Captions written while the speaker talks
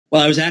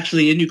Well, I was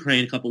actually in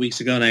Ukraine a couple of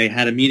weeks ago, and I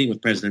had a meeting with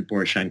President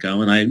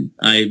Poroshenko,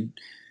 and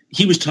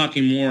he was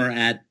talking more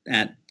at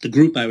the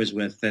group I was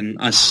with than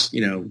us,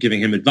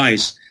 giving him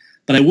advice.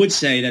 But I would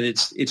say that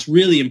it's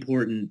really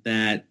important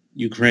that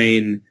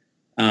Ukraine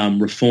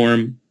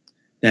reform,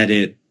 that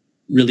it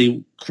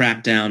really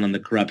crack down on the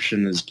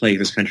corruption that's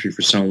plagued this country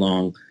for so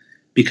long,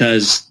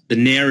 because the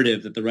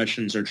narrative that the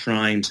Russians are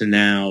trying to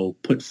now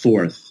put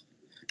forth,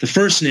 the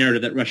first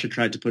narrative that Russia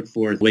tried to put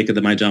forth in the wake of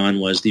the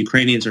Maidan was the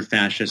Ukrainians are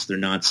fascists, they're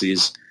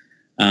Nazis.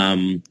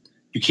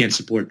 You can't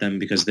support them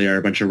because they are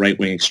a bunch of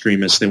right-wing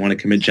extremists. They want to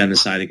commit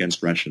genocide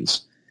against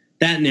Russians.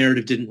 That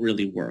narrative didn't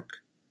really work.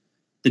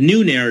 The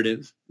new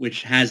narrative,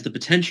 which has the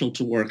potential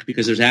to work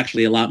because there's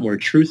actually a lot more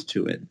truth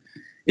to it,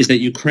 is that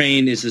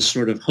Ukraine is this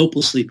sort of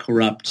hopelessly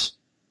corrupt,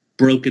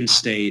 broken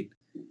state.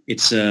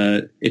 It's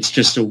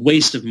just a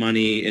waste of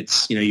money.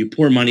 It's, you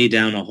pour money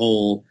down a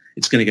hole,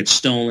 it's going to get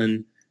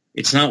stolen.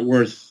 It's not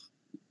worth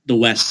the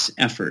West's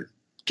effort.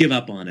 Give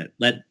up on it.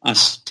 Let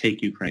us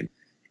take Ukraine.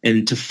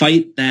 And to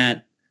fight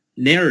that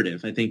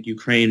narrative, I think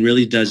Ukraine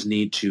really does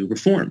need to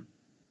reform.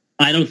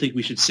 I don't think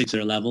we should sink to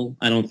their level.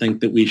 I don't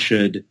think that we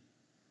should,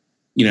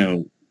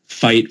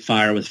 fight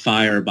fire with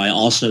fire by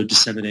also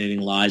disseminating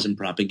lies and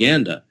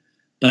propaganda.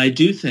 But I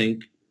do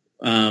think,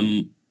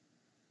 maybe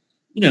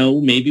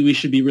we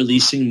should be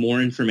releasing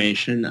more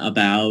information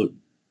about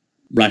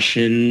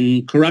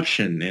Russian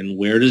corruption and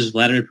where does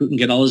Vladimir Putin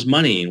get all his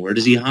money and where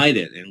does he hide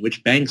it and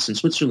which banks in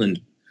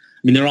Switzerland.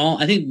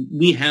 I think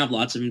we have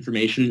lots of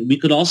information we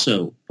could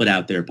also put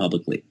out there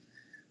publicly.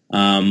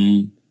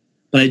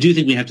 But I do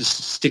think we have to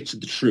stick to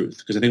the truth,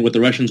 because I think what the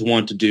Russians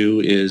want to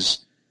do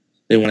is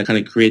they want to kind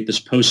of create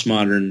this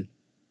postmodern,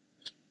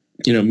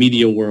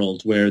 media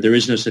world where there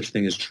is no such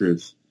thing as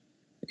truth.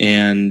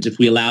 And if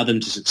we allow them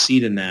to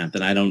succeed in that,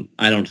 then I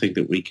don't think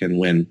that we can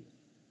win.